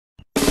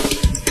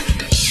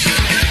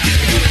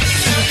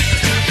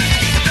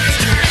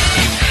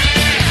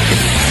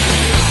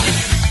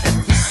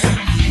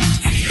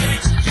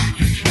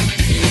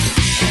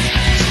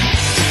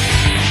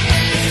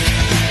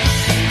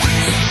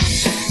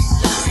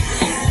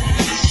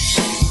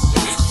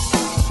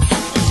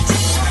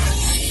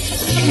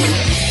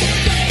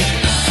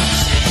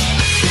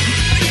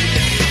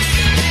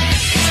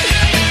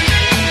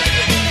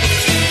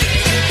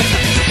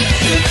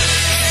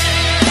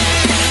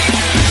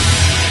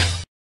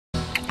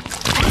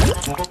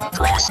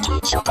Klasky,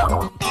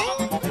 Csupo.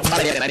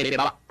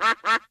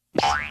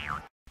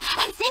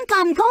 I think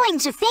I'm going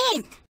to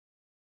faint.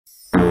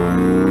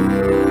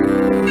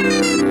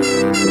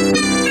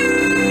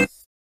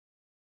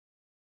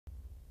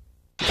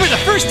 For the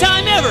first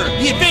time ever,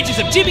 The Adventures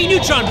of Jimmy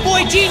Neutron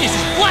Boy Genius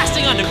is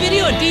blasting onto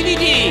video and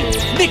DVD.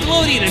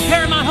 Nickelodeon and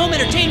Paramount Home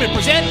Entertainment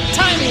present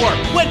Time Warp,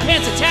 When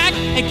Pants Attack,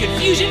 and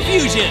Confusion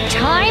Fusion.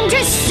 Time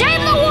to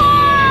save the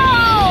world!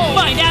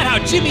 Find out how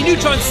Jimmy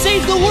Neutron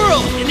saves the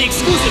world in the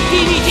exclusive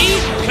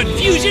DVD,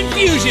 Confusion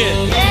Fusion.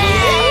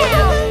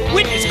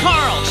 Witness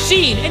Carl,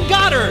 Sheen, and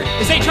Goddard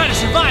as they try to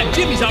survive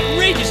Jimmy's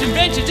outrageous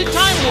inventions in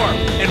Time Warp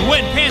and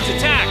When Pants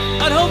Attack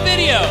on home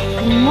video.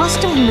 I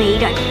must have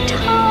made a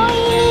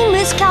tiny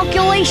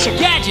miscalculation.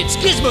 Gadgets,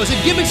 gizmos,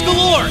 and gimmicks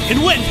galore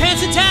in When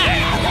Pants Attack.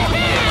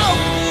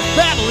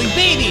 Battling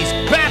babies,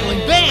 battling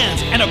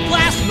bands, and a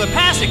blast from the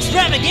past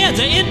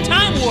extravaganza in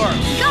Time Warp.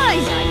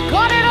 Guys, I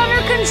got it under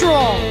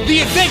control.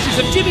 The Adventures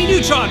of Jimmy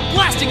Neutron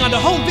blasting onto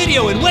home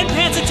video in When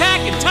Pants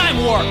Attack and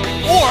Time Warp.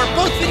 Or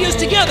both videos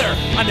together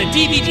on the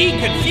DVD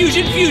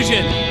Confusion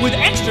Fusion with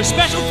extra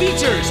special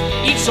features,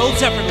 each sold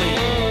separately.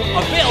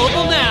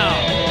 Available now.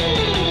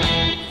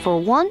 For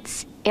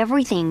once,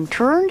 everything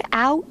turned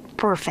out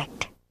perfect.